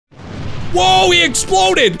Whoa, he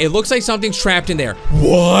exploded. It looks like something's trapped in there.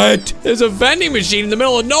 What? There's a vending machine in the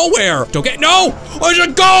middle of nowhere. Don't get, no, there's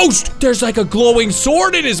a ghost. There's like a glowing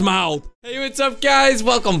sword in his mouth. Hey, what's up, guys?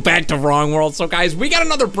 Welcome back to Wrongworld. So, guys, we got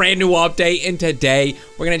another brand new update, and today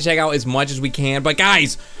we're gonna check out as much as we can. But,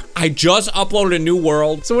 guys, I just uploaded a new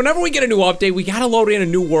world. So, whenever we get a new update, we gotta load in a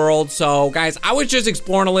new world. So, guys, I was just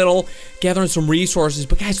exploring a little, gathering some resources.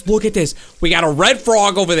 But, guys, look at this. We got a red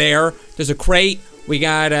frog over there. There's a crate. We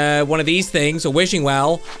got one of these things, a wishing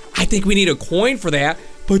well. I think we need a coin for that.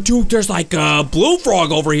 But, dude, there's like a blue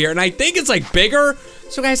frog over here, and I think it's like bigger.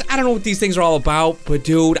 So, guys, I don't know what these things are all about, but,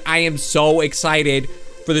 dude, I am so excited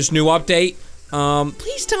for this new update.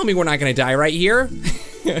 Please tell me we're not gonna die right here.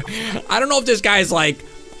 I don't know if this guy's, like,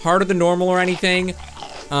 harder than normal or anything.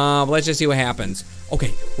 Let's just see what happens.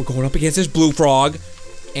 Okay, we're going up against this blue frog.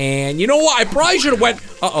 And you know what? I probably should have went...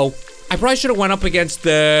 I probably should have went up against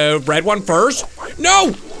the red one first.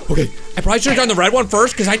 No! Okay, I probably should have done the red one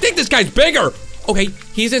first, because I think this guy's bigger. Okay,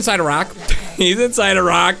 he's inside a rock. He's inside a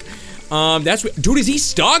rock. Dude, is he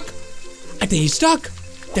stuck? I think he's stuck.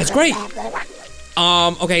 That's great.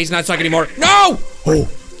 Okay, he's not stuck anymore. No!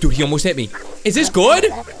 Oh, dude, he almost hit me. Is this good?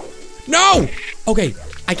 No! Okay,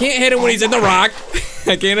 I can't hit him when he's in the rock.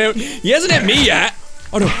 I can't hit him. He hasn't hit me yet.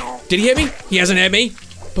 Oh, no. Did he hit me? He hasn't hit me.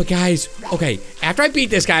 But, guys, okay, after I beat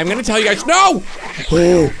this guy, I'm gonna tell you guys, no!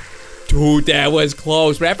 Oh, dude, that was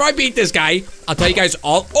close. But after I beat this guy, I'll tell you guys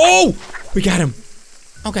all. Oh! We got him.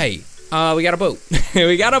 Okay. We got a boat.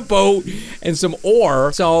 We got a boat and some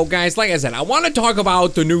ore. So, guys, like I said, I want to talk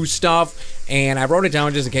about the new stuff, and I wrote it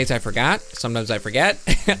down just in case I forgot. Sometimes I forget.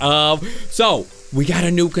 So, we got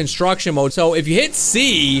a new construction mode. So, if you hit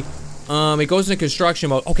C, it goes into construction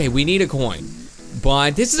mode. Okay, we need a coin.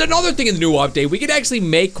 But this is another thing in the new update. We can actually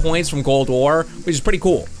make coins from gold ore, which is pretty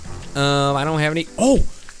cool. I don't have any. Oh,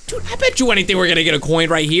 dude, I bet you anything we're gonna get a coin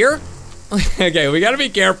right here. Okay, we gotta be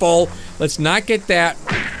careful. Let's not get that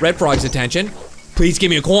red frog's attention. Please give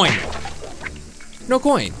me a coin. No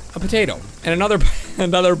coin, a potato, and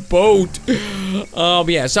another boat.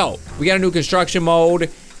 Yeah, so we got a new construction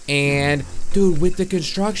mode, and dude, with the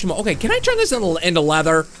construction mode, okay, can I turn this into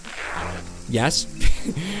leather? Yes.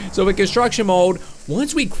 So with construction mode,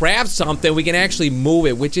 once we craft something, we can actually move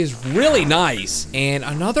it, which is really nice. And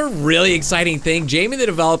another really exciting thing, Jamie the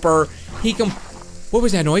developer, he can. What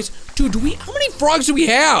was that noise? Dude, how many frogs do we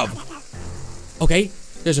have? Okay,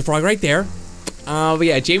 there's a frog right there. But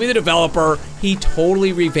yeah, Jamie the developer, he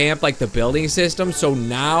totally revamped like the building system. So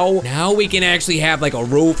now we can actually have like a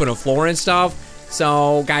roof and a floor and stuff.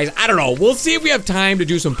 So guys, I don't know. We'll see if we have time to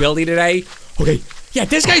do some building today. Okay, yeah,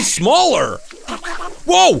 this guy's smaller.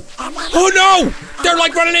 Whoa! Oh no! They're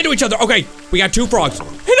like running into each other. Okay, we got two frogs and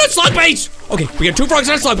a slug base. Okay, we got two frogs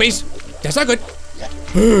and a slug base. That's not good.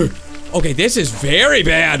 Okay, this is very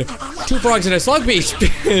bad. Two frogs and a slug beast.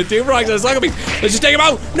 Two frogs and a slug beast. Let's just take him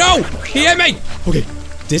out. No, he hit me. Okay,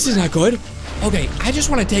 this is not good. Okay, I just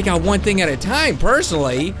want to take out one thing at a time,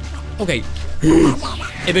 personally. Okay,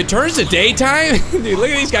 if it turns to daytime, dude, look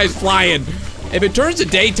at these guys flying. If it turns to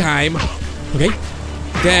daytime, okay,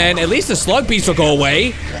 then at least the slug beast will go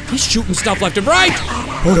away. He's shooting stuff left and right.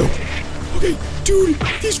 Oh no. Okay, dude,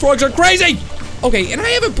 these frogs are crazy. Okay, and I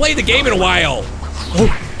haven't played the game in a while.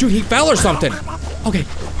 Oh, dude, he fell or something. Okay,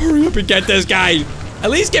 hurry up and get this guy.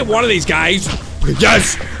 At least get one of these guys.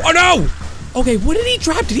 Yes! Oh, no! Okay, what did he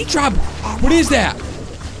drop? Did he drop? What is that?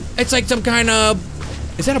 It's like some kind of...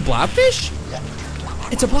 Is that a blobfish?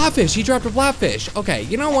 It's a blobfish. He dropped a blobfish. Okay,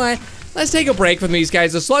 you know what? Let's take a break from these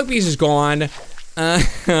guys. The slug beast is gone.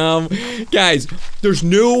 Guys, there's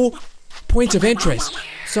new points of interest.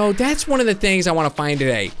 So that's one of the things I want to find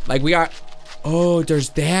today. Like, we got... Oh, there's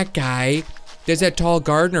that guy. There's that tall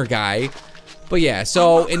gardener guy. But yeah,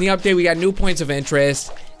 so in the update, we got new points of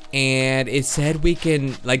interest. And it said we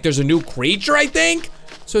can, like, there's a new creature, I think?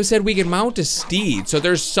 So it said we can mount a steed. So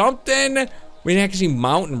there's something we can actually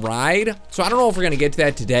mount and ride. So I don't know if we're going to get to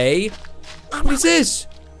that today. What is this?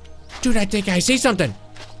 Dude, I think I see something.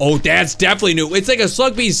 Oh, that's definitely new. It's like a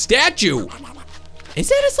slug beast statue. Is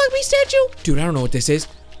that a slug beast statue? Dude, I don't know what this is.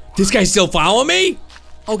 This guy's still following me?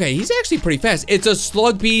 Okay, he's actually pretty fast. It's a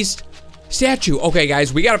slug beast statue. Okay,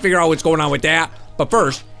 guys, we gotta figure out what's going on with that. But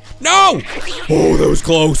first, no! Oh, that was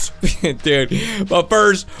close. Dude, but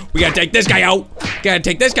first, we gotta take this guy out. Gotta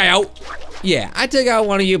take this guy out. Yeah, I took out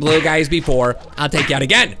one of you blue guys before. I'll take you out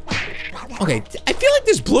again. Okay, I feel like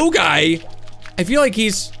this blue guy, I feel like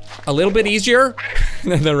he's a little bit easier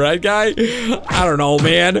than the red guy. I don't know,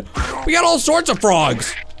 man. We got all sorts of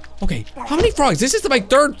frogs. Okay, how many frogs? This is my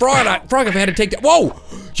third frog I've had to take down. Whoa!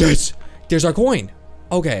 Yes! There's our coin.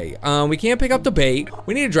 Okay, we can't pick up the bait.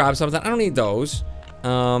 We need to drop something. I don't need those.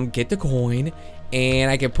 get the coin,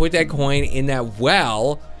 and I can put that coin in that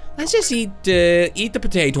well. Let's just eat the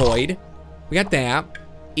potatoid. We got that.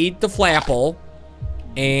 Eat the flapple,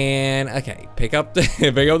 and okay, pick up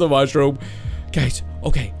the mushroom, guys.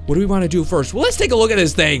 Okay, what do we want to do first? Well, let's take a look at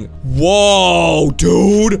this thing. Whoa,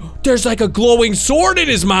 dude! There's like a glowing sword in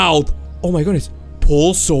his mouth. Oh my goodness!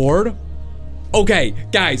 Pull sword. Okay,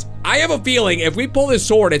 guys, I have a feeling if we pull this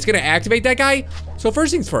sword, it's gonna activate that guy. So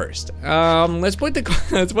first things first, let's put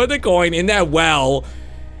the coin in that well,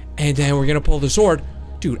 and then we're gonna pull the sword.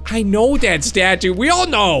 Dude, I know that statue. We all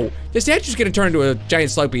know the statue's gonna turn into a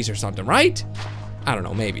giant slug beast or something, right? I don't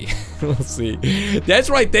know, maybe. We'll see. That's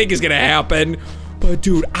what I think is gonna happen. But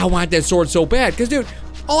dude, I want that sword so bad, cause dude,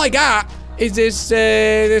 all I got is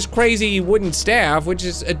this crazy wooden staff, which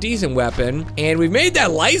is a decent weapon, and we've made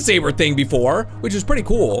that lightsaber thing before, which is pretty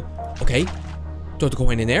cool. Okay, throw the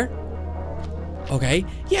coin in there. Okay,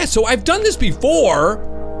 yeah, so I've done this before,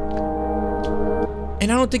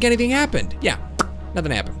 and I don't think anything happened. Yeah,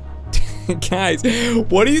 nothing happened. Guys,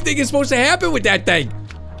 what do you think is supposed to happen with that thing?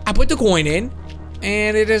 I put the coin in,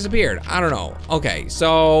 and it disappeared. I don't know. Okay,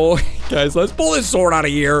 so guys, let's pull this sword out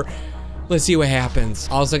of here. Let's see what happens.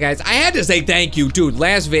 Also, guys, I had to say thank you. Dude,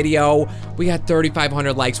 last video, we got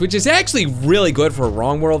 3,500 likes, which is actually really good for a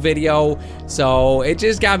Wrongworld video. So it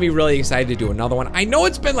just got me really excited to do another one. I know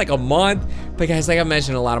it's been like a month, but guys, like I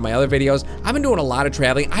mentioned in a lot of my other videos, I've been doing a lot of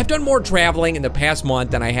traveling. I've done more traveling in the past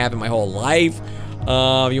month than I have in my whole life.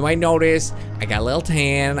 You might notice I got a little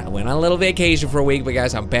tan. I went on a little vacation for a week, but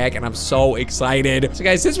guys, I'm back and I'm so excited. So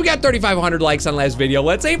guys, since we got 3,500 likes on last video,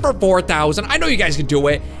 let's aim for 4,000. I know you guys can do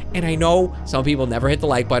it, and I know some people never hit the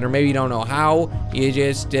like button, or maybe you don't know how. You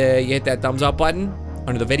just you hit that thumbs up button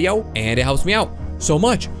under the video, and it helps me out so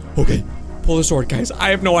much. Okay, pull the sword, guys.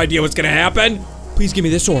 I have no idea what's gonna happen. Please give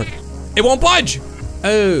me this sword. It won't budge.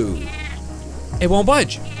 Oh, it won't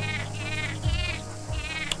budge.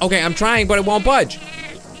 Okay, I'm trying, but it won't budge.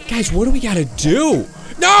 Guys, what do we gotta do?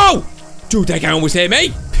 No! Dude, that guy almost hit me.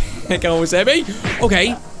 That guy almost hit me.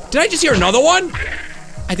 Okay, did I just hear another one?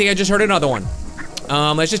 I think I just heard another one.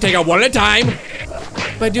 Let's just take out one at a time.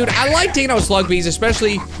 But dude, I like taking out slug bees,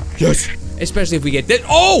 especially, yes, especially if we get this.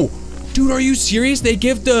 Oh! Dude, are you serious? They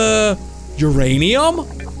give the uranium?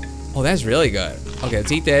 Oh, that's really good. Okay,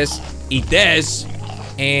 let's eat this,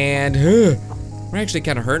 and we're actually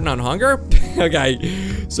kind of hurting on hunger.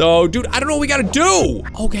 Okay, so dude, I don't know what we gotta do.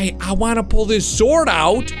 Okay, I wanna pull this sword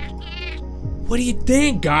out. What do you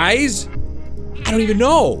think, guys? I don't even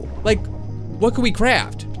know. Like, what can we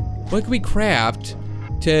craft? What can we craft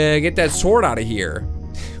to get that sword out of here?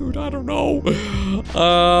 Dude, I don't know.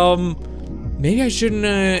 Maybe I shouldn't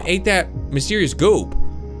ate that mysterious goop.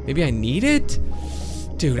 Maybe I need it?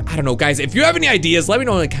 Dude, I don't know, guys. If you have any ideas, let me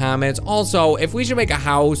know in the comments. Also, if we should make a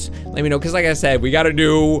house, let me know, because like I said, we gotta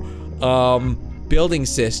do building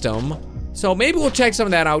system. So maybe we'll check some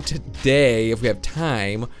of that out today if we have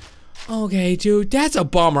time. Okay, dude, that's a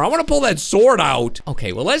bummer. I want to pull that sword out.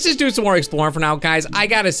 Okay, well, let's just do some more exploring for now, guys. I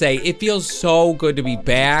gotta say, it feels so good to be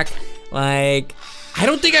back. Like, I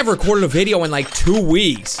don't think I've recorded a video in like 2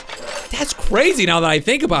 weeks. That's crazy now that I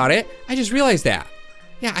think about it. I just realized that.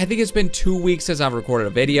 Yeah, I think it's been 2 weeks since I've recorded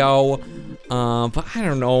a video. But I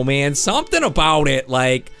don't know, man. Something about it,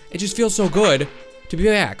 like, it just feels so good to be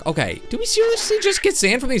back. Okay, do we seriously just get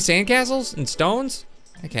sand from these sandcastles and stones?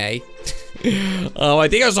 Okay. Oh, I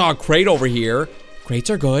think I saw a crate over here. Crates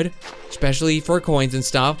are good, especially for coins and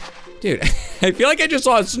stuff. Dude, I feel like I just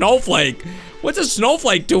saw a snowflake. What's a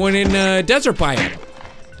snowflake doing in a desert biome?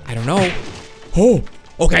 I don't know. Oh,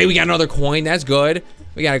 okay, we got another coin. That's good.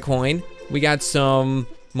 We got a coin. We got some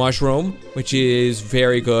mushroom, which is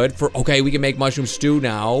very good for, okay, we can make mushroom stew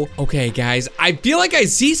now. Okay, guys, I feel like I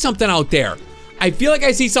see something out there. I feel like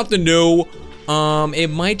I see something new. It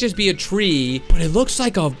might just be a tree, but it looks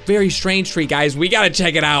like a very strange tree, guys. We gotta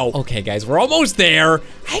check it out. Okay, guys, we're almost there.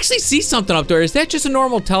 I actually see something up there. Is that just a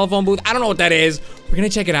normal telephone booth? I don't know what that is. We're gonna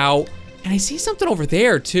check it out. And I see something over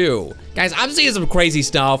there, too. Guys, I'm seeing some crazy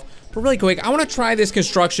stuff. But really quick, I wanna try this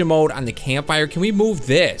construction mode on the campfire. Can we move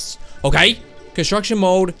this? Okay, construction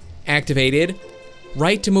mode activated.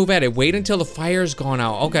 Right to move at it. Wait until the fire's gone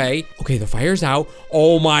out. Okay, okay, the fire's out.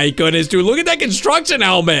 Oh my goodness, dude, look at that construction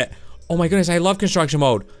helmet. Oh my goodness, I love construction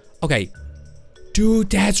mode. Okay, dude,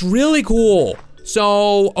 that's really cool.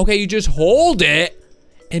 So, okay, you just hold it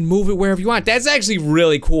and move it wherever you want. That's actually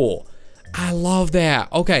really cool. I love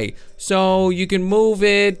that. Okay, so you can move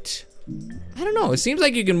it, I don't know, it seems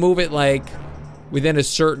like you can move it like within a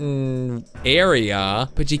certain area,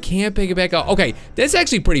 but you can't pick it back up. Okay, that's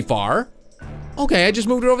actually pretty far. Okay, I just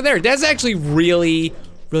moved it over there. That's actually really,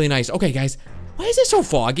 really nice. Okay, guys, Why is it so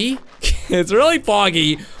foggy? It's really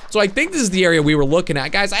foggy. So I think this is the area we were looking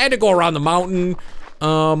at. Guys, I had to go around the mountain.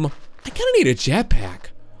 I kind of need a jetpack.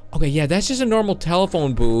 Okay, yeah, that's just a normal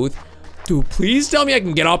telephone booth. Dude, please tell me I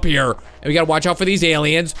can get up here. And we gotta watch out for these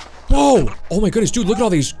aliens. Whoa! Oh my goodness, dude, look at all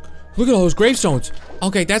these. Look at all those gravestones.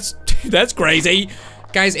 Okay, that's crazy.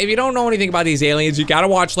 Guys, if you don't know anything about these aliens, you gotta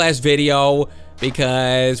watch last video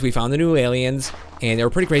because we found the new aliens and they were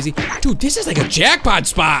pretty crazy. Dude, this is like a jackpot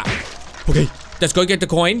spot. Okay, let's go get the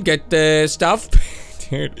coin, get the stuff.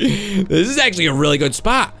 Dude, this is actually a really good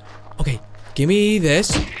spot. Okay, give me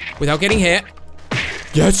this without getting hit.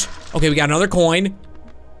 Yes. Okay, we got another coin.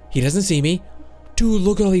 He doesn't see me. Dude,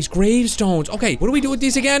 look at all these gravestones. Okay, what do we do with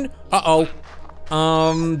these again? Uh-oh.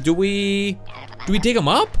 Do we dig them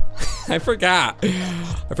up? I forgot.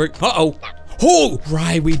 Uh-oh. Oh,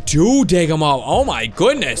 right, we do dig them up. Oh my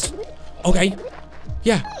goodness. Okay.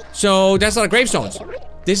 Yeah, so that's a lot of gravestones.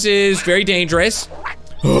 This is very dangerous.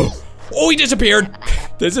 Oh, he disappeared.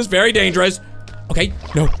 This is very dangerous. Okay,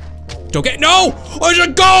 no. Don't get, no! There's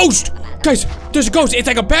a ghost! Guys, there's a ghost. It's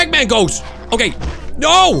like a Pac-Man ghost. Okay,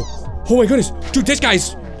 no! Oh my goodness. Dude, this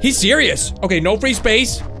guy's, he's serious. Okay, no free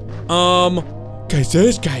space. Guys,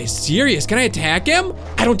 this guy is serious. Can I attack him?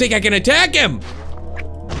 I don't think I can attack him.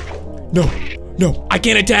 No, I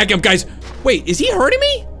can't attack him, guys. Wait, is he hurting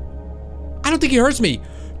me? I don't think he hurts me.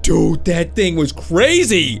 Dude, that thing was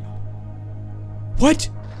crazy. What?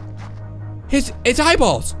 It's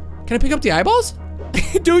eyeballs. Can I pick up the eyeballs?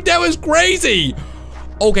 Dude, that was crazy.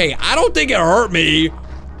 Okay, I don't think it hurt me.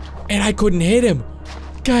 And I couldn't hit him.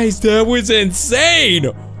 Guys, that was insane.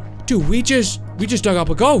 Dude, we just dug up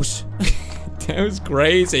a ghost. That was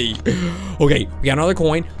crazy. Okay, we got another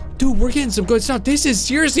coin. Dude, we're getting some good stuff. This is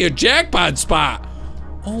seriously a jackpot spot.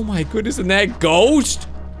 Oh my goodness, and that ghost?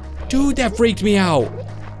 Dude, that freaked me out.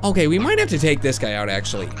 Okay, we might have to take this guy out,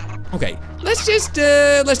 actually. Okay, let's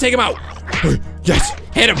take him out. Yes,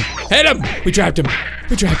 hit him. We trapped him.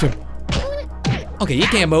 Okay, he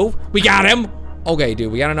can't move. We got him. Okay,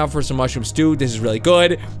 dude, we got enough for some mushroom stew. This is really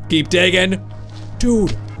good. Keep digging.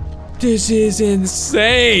 Dude, this is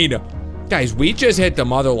insane. Guys, we just hit the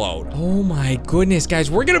mother load. Oh my goodness, guys,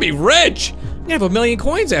 we're gonna be rich. We're gonna have 1 million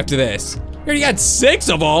coins after this. We already got 6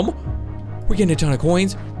 of them. We're getting a ton of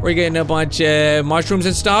coins. We're getting a bunch of mushrooms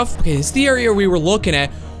and stuff. Okay, this is the area we were looking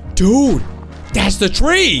at. Dude, that's the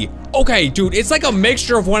tree. Okay, dude, it's like a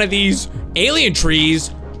mixture of one of these alien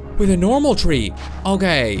trees with a normal tree.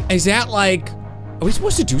 Okay, is that like, are we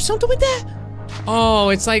supposed to do something with that? Oh,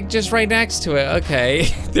 it's like just right next to it. Okay,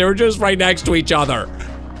 they were just right next to each other.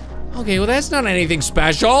 Okay, well that's not anything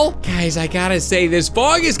special. Guys, I gotta say, this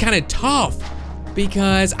fog is kind of tough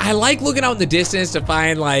because I like looking out in the distance to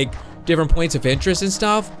find like different points of interest and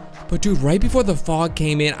stuff. But dude, right before the fog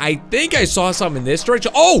came in, I think I saw something in this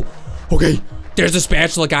direction. Oh, okay, there's a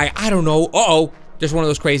spatula guy. I don't know, uh-oh. There's one of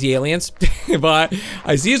those crazy aliens. But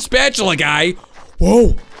I see a spatula guy.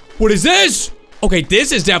 Whoa, what is this? Okay,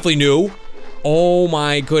 this is definitely new. Oh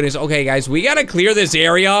my goodness. Okay, guys, we gotta clear this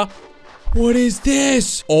area. What is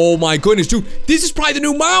this? Oh my goodness, dude. This is probably the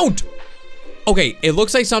new mount. Okay, it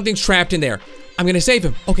looks like something's trapped in there. I'm gonna save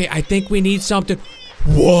him. Okay, I think we need something.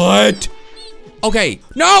 What? Okay,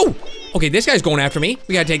 no. Okay, this guy's going after me.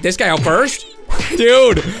 We gotta take this guy out first.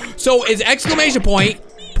 Dude, so it's exclamation point,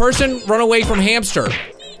 person run away from hamster.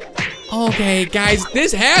 Okay, guys,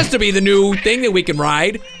 this has to be the new thing that we can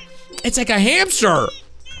ride. It's like a hamster.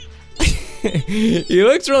 He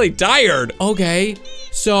looks really tired. Okay,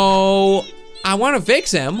 so I want to fix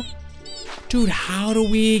him. Dude, how do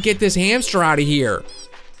we get this hamster out of here?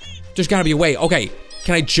 There's gotta be a way. Okay,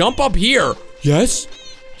 can I jump up here? Yes,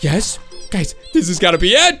 yes. Guys, this has gotta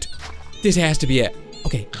be it. This has to be it.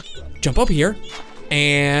 Okay, jump up here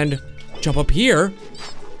and jump up here.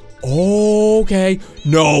 Okay,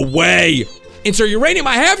 no way. Insert uranium,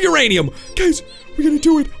 I have uranium. Guys, we're gonna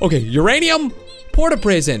do it. Okay, uranium. Porta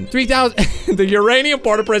Prison, 3,000. The Uranium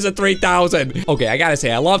Porta Prison 3,000. Okay, I gotta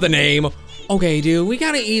say, I love the name. Okay, dude, we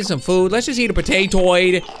gotta eat some food. Let's just eat a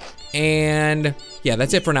potatoid. And yeah,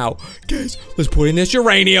 that's it for now. Guys, let's put in this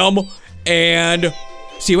uranium and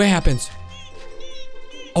see what happens.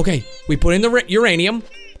 Okay, we put in the uranium.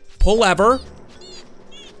 Pull lever.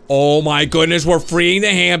 Oh my goodness, we're freeing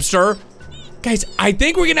the hamster. Guys, I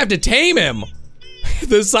think we're gonna have to tame him.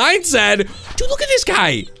 The sign said, dude, look at this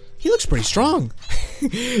guy. He looks pretty strong.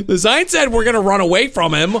 The sign said we're gonna run away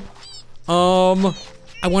from him. I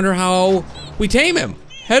wonder how we tame him.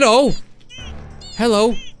 Hello.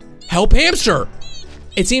 Hello. Help hamster.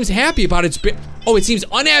 It seems happy about its oh, it seems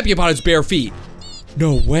unhappy about its bare feet.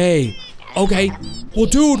 No way. Okay. Well,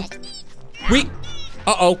 dude, we,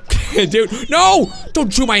 uh-oh. Dude, no!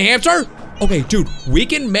 Don't shoot my hamster! Okay, dude, we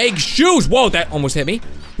can make shoes. Whoa, that almost hit me.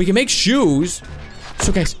 We can make shoes.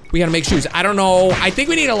 So guys, we gotta make shoes. I don't know. I think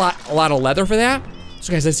we need a lot of leather for that.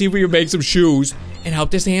 So guys, let's see if we can make some shoes and help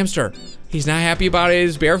this hamster. He's not happy about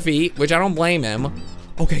his bare feet, which I don't blame him.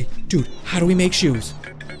 Okay, dude, how do we make shoes?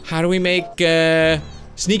 How do we make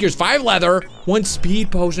sneakers? 5 leather, 1 speed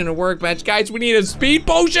potion, and a workbench. Guys, we need a speed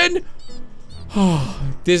potion. Oh,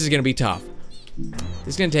 this is gonna be tough.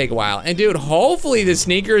 This is gonna take a while. And dude, hopefully the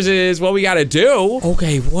sneakers is what we gotta do.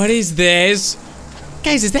 Okay, what is this?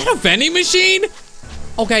 Guys, is that a vending machine?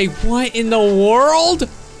 Okay, what in the world?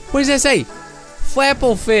 What does that say?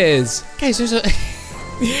 Flapple Fizz. Guys, there's a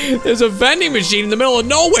there's a vending machine in the middle of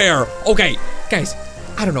nowhere. Okay, guys,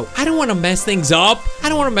 I don't know. I don't want to mess things up. I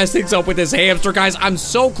don't want to mess things up with this hamster, guys. I'm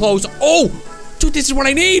so close. Oh, dude, this is what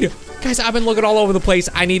I need. Guys, I've been looking all over the place.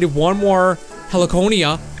 I needed 1 more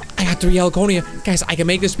heliconia. I got 3 heliconia. Guys, I can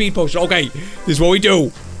make the speed potion. Okay, this is what we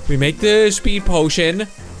do. We make the speed potion.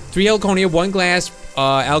 3 heliconia, 1 glass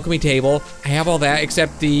alchemy table. I have all that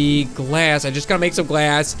except the glass. I just gotta make some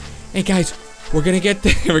glass. And guys, we're gonna get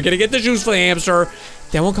the juice for the hamster.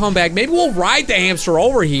 Then we'll come back. Maybe we'll ride the hamster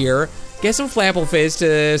over here. Get some Flapple Fizz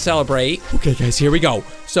to celebrate. Okay, guys, here we go.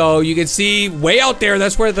 So you can see way out there,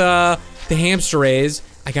 that's where the hamster is.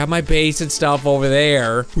 I got my base and stuff over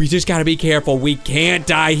there. We just gotta be careful. We can't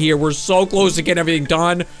die here. We're so close to getting everything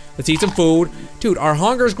done. Let's eat some food. Dude, our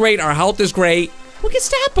hunger's great. Our health is great. What can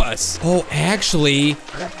stop us? Oh, actually.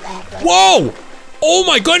 Whoa! Oh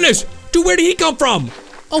my goodness! Dude, where did he come from?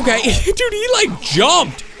 Okay, dude, he like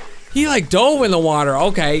jumped. He like dove in the water.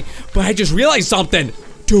 Okay, but I just realized something.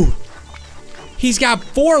 Dude, he's got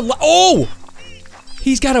 4 oh!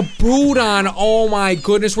 He's got a boot on. Oh my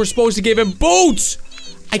goodness, we're supposed to give him boots.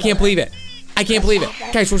 I can't believe it. I can't believe it.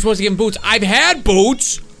 Guys, we're supposed to give him boots. I've had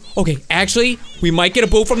boots. Okay, actually, we might get a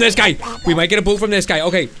boot from this guy. We might get a boot from this guy.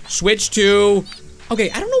 Okay, switch to... Okay,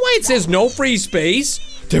 I don't know why it says no free space.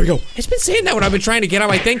 There we go. It's been saying that when I've been trying to get on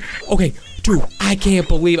my thing. Okay, dude, I can't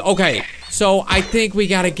believe it. Okay, so I think we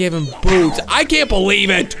gotta give him boots. I can't believe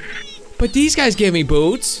it. But these guys give me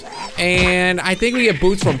boots. And I think we get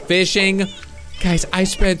boots from fishing. Guys, I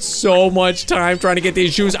spent so much time trying to get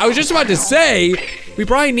these shoes. I was just about to say, we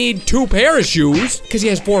probably need 2 pair of shoes because he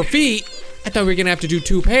has 4 feet. I thought we were gonna have to do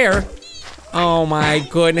 2 pair. Oh my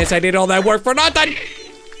goodness, I did all that work for nothing.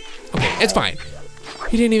 Okay, it's fine.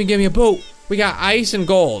 He didn't even give me a boot. We got ice and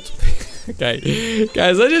gold. Okay,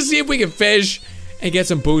 guys, let's just see if we can fish and get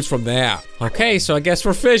some boots from there. Okay, so I guess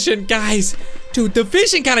we're fishing. Guys, dude, the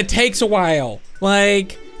fishing kind of takes a while.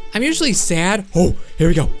 Like, I'm usually sad. Oh, here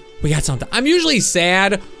we go. We got something. I'm usually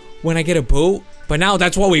sad when I get a boot, but now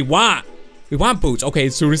that's what we want. We want boots. Okay,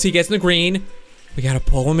 as soon as he gets in the green, we gotta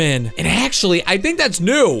pull him in. And actually, I think that's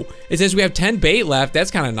new. It says we have 10 bait left.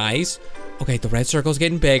 That's kind of nice. Okay, the red circle's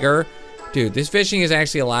getting bigger. Dude, this fishing is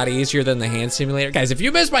actually a lot easier than the hand simulator. Guys, if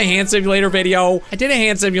you missed my hand simulator video, I did a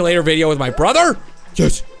hand simulator video with my brother.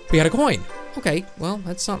 Yes, we got a coin. Okay, well,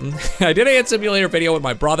 that's something. I did a hand simulator video with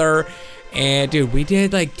my brother. And dude, we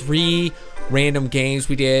did like 3 random games.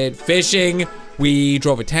 We did fishing, we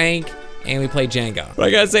drove a tank, and we played Jenga. But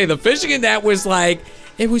I gotta say, the fishing in that was like,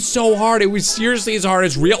 it was so hard. It was seriously as hard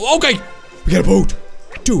as real. Okay, we got a boot.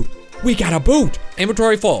 Dude, we got a boot.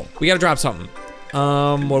 Inventory full. We gotta drop something. What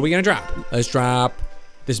are we gonna drop? Let's drop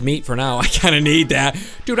this meat for now. I kinda need that.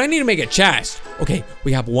 Dude, I need to make a chest. Okay,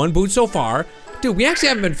 we have 1 boot so far. Dude, we actually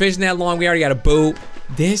haven't been fishing that long. We already got a boot.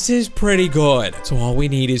 This is pretty good. So all we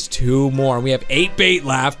need is 2 more. We have 8 bait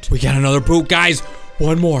left. We got another boot, guys.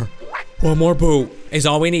 1 more. 1 more boot is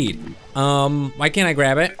all we need. Why can't I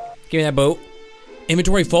grab it? Give me that boot.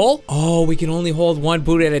 Inventory full? Oh, we can only hold 1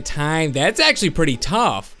 boot at a time. That's actually pretty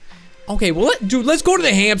tough. Okay, well, dude, let's go to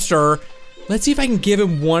the hamster. Let's see if I can give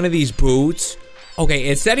him 1 of these boots. Okay,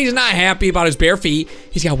 it said he's not happy about his bare feet.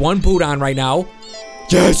 He's got 1 boot on right now.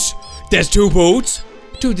 Yes, that's 2 boots.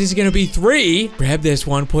 Dude, this is gonna be 3. Grab this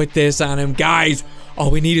one, put this on him. Guys,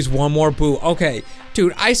 all we need is 1 more boot. Okay,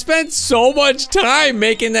 dude, I spent so much time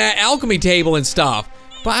making that alchemy table and stuff.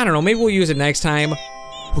 But I don't know, maybe we'll use it next time.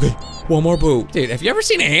 Okay, 1 more boot. Dude, have you ever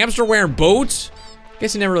seen a hamster wearing boots?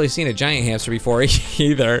 Guess I've never really seen a giant hamster before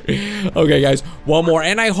either. Okay, guys, 1 more.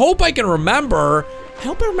 And I hope I can remember.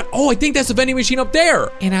 Oh, I think that's the vending machine up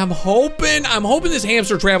there. And I'm hoping this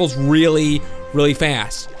hamster travels really, really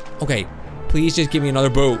fast. Okay, please just give me another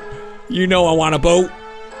boot. You know I want a boot.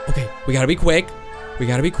 Okay, we gotta be quick. We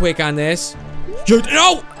gotta be quick on this.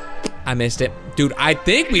 No! I missed it. Dude, I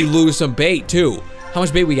think we lose some bait too. How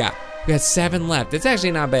much bait we got? We got 7 left. That's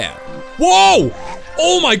actually not bad. Whoa!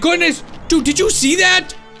 Oh my goodness! Dude, did you see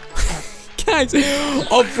that? Guys,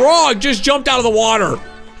 a frog just jumped out of the water.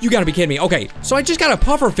 You gotta be kidding me. Okay, so I just got a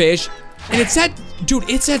puffer fish And it said, dude,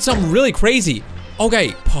 it said something really crazy. Okay,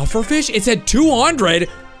 pufferfish, it said 200.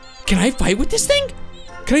 Can I fight with this thing?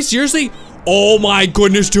 Can I seriously? Oh my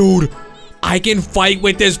goodness, dude. I can fight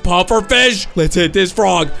with this pufferfish. Let's hit this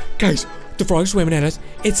frog. Guys, the frog's swimming at us.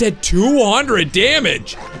 It said 200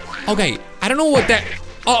 damage. Okay, I don't know what that,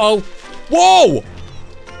 uh-oh. Whoa!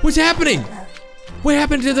 What's happening? What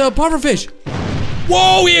happened to the pufferfish?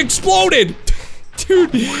 Whoa, he exploded!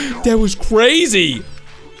 Dude, that was crazy.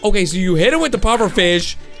 Okay, so you hit him with the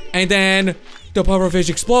pufferfish, and then the pufferfish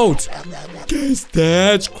explodes. Guys,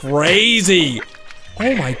 that's crazy.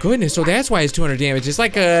 Oh my goodness, so that's why it's 200 damage. It's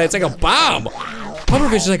like a bomb.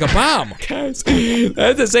 Pufferfish is like a bomb. Guys,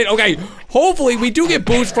 that's insane. Okay, hopefully we do get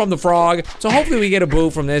boosts from the frog. So hopefully we get a boo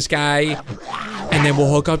from this guy. And then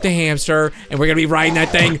we'll hook up the hamster, and we're gonna be riding that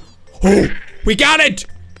thing. Oh, we got it!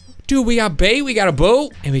 Dude, we got bait, we got a boo,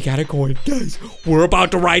 and we got a coin. Guys, we're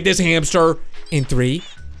about to ride this hamster in 3,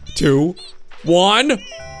 2, 1.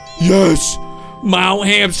 Yes! Mount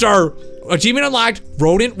hamster! Achievement unlocked,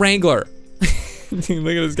 rodent wrangler. Look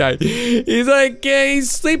at this guy. He's like,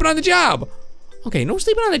 he's sleeping on the job. Okay, no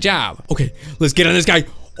sleeping on the job. Okay, let's get on this guy.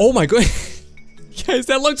 Oh my god. Guys,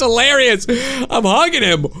 that looks hilarious. I'm hugging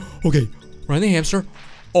him. Okay, run the hamster.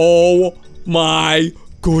 Oh my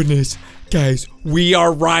goodness. Guys, we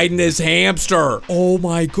are riding this hamster. Oh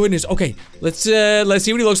my goodness. Okay, let's see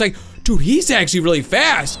what he looks like. Dude, he's actually really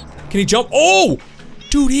fast. Can he jump? Oh!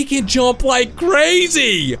 Dude, he can jump like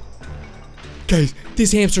crazy. Guys,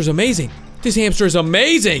 this hamster's amazing. This hamster is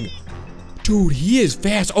amazing. Dude, he is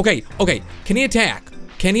fast. Okay, okay. Can he attack?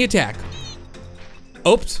 Can he attack?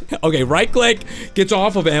 Oops. Okay, right click. Gets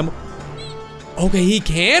off of him. Okay, he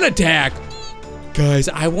can attack. Guys,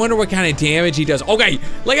 I wonder what kind of damage he does. Okay,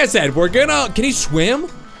 like I said, we're gonna... Can he swim?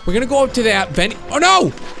 We're gonna go up to that vent... Oh,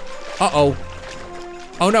 no! Uh-oh.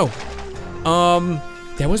 Oh, no.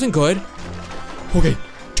 That wasn't good. Okay.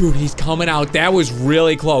 Dude, he's coming out. That was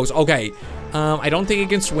really close. Okay. I don't think he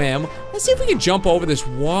can swim. Let's see if we can jump over this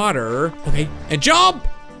water. Okay, and jump!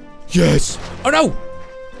 Yes! Oh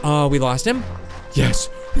no! We lost him? Yes,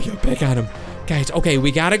 we got back on him. Guys, okay,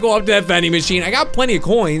 we gotta go up to that vending machine. I got plenty of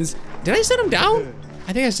coins. Did I set him down?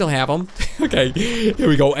 I think I still have them. Okay, here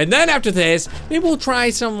we go. And then after this, maybe we'll try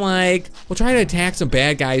some we'll try to attack some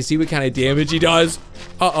bad guys, see what kind of damage he does.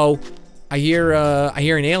 Uh-oh. I hear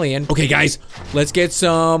an alien. Okay, guys, let's get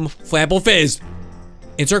some Flapple Fizz.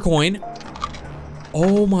 Insert coin.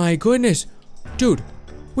 Oh my goodness. Dude,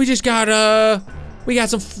 we just got, we got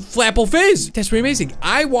some Flapple Fizz. That's pretty amazing.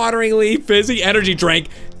 Eye-wateringly fizzy energy drink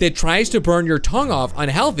that tries to burn your tongue off.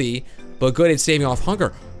 Unhealthy, but good at staving off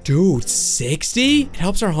hunger. Dude, 60? It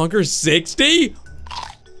helps our hunger 60?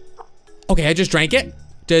 Okay, I just drank it.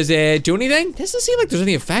 Does it do anything? Doesn't seem like there's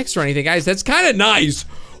any effects or anything, guys. That's kind of nice.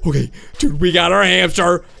 Okay, dude, we got our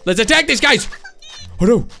hamster. Let's attack these guys. Oh,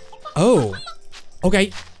 no. Oh.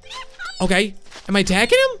 Okay. Okay. Am I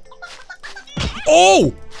attacking him?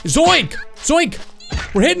 Oh! Zoink! Zoink!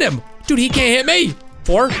 We're hitting him. Dude, he can't hit me.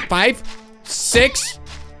 4, 5, 6,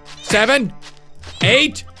 7,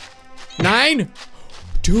 8, 9.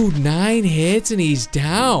 Dude, 9 hits and he's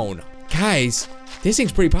down. Guys, this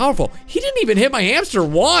thing's pretty powerful. He didn't even hit my hamster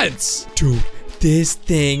once. Dude, this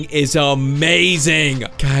thing is amazing.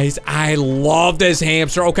 Guys, I love this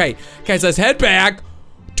hamster. Okay, guys, let's head back.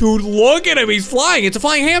 Dude, look at him, he's flying. It's a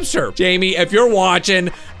flying hamster. Jamie, if you're watching,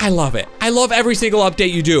 I love it. I love every single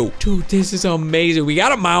update you do. Dude, this is amazing. We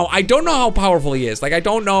got a mount. I don't know how powerful he is. Like, I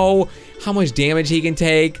don't know how much damage he can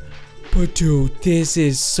take. But dude, this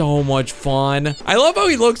is so much fun. I love how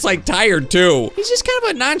he looks like tired too. He's just kind of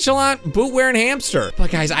a nonchalant boot-wearing hamster. But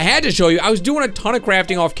guys, I had to show you. I was doing a ton of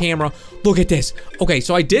crafting off camera. Look at this. Okay,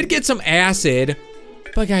 so I did get some acid.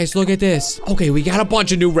 But guys, look at this. Okay, we got a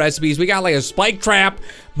bunch of new recipes. We got like a spike trap,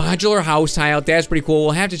 modular house tile. That's pretty cool.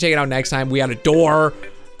 We'll have to check it out next time. We got a door,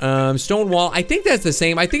 stone wall. I think that's the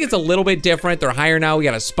same. I think it's a little bit different. They're higher now. We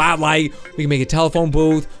got a spotlight. We can make a telephone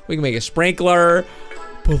booth. We can make a sprinkler.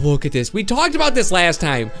 But look at this. We talked about this last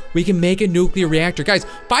time. We can make a nuclear reactor. Guys,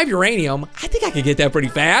 5 uranium. I think I could get that pretty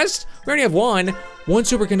fast. We already have one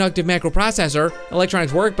superconductive macroprocessor,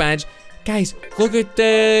 electronics workbench. Guys, look at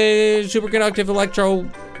the superconductive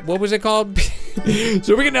what was it called?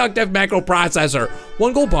 Superconductive macroprocessor.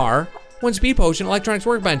 1 gold bar, 1 speed potion, electronics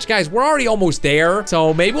workbench. Guys, we're already almost there.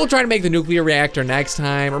 So maybe we'll try to make the nuclear reactor next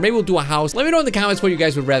time, or maybe we'll do a house. Let me know in the comments what you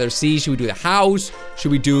guys would rather see. Should we do the house?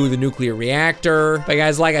 Should we do the nuclear reactor? But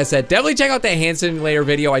guys, like I said, definitely check out that hand simulator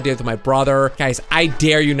video I did with my brother. Guys, I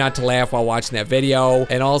dare you not to laugh while watching that video.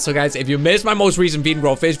 And also, guys, if you missed my most recent feed and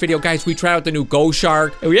grow fish video, guys, we tried out the new Ghost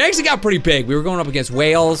Shark. And we actually got pretty big. We were going up against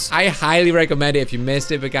whales. I highly recommend it if you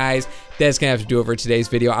missed it. But guys, that's gonna have to do it for today's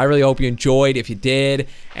video. I really hope you enjoyed. If you did,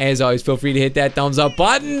 as always, feel free to hit that thumbs up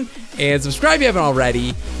button and subscribe if you haven't already.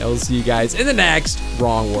 And we'll see you guys in the next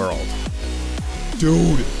Wrongworld.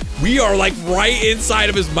 Dude, we are like right inside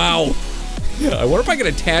of his mouth. I wonder if I can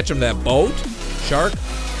attach him to that boat. Shark,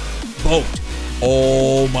 boat.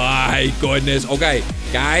 Oh my goodness. Okay,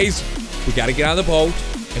 guys, we gotta get on the boat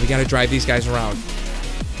and we gotta drive these guys around.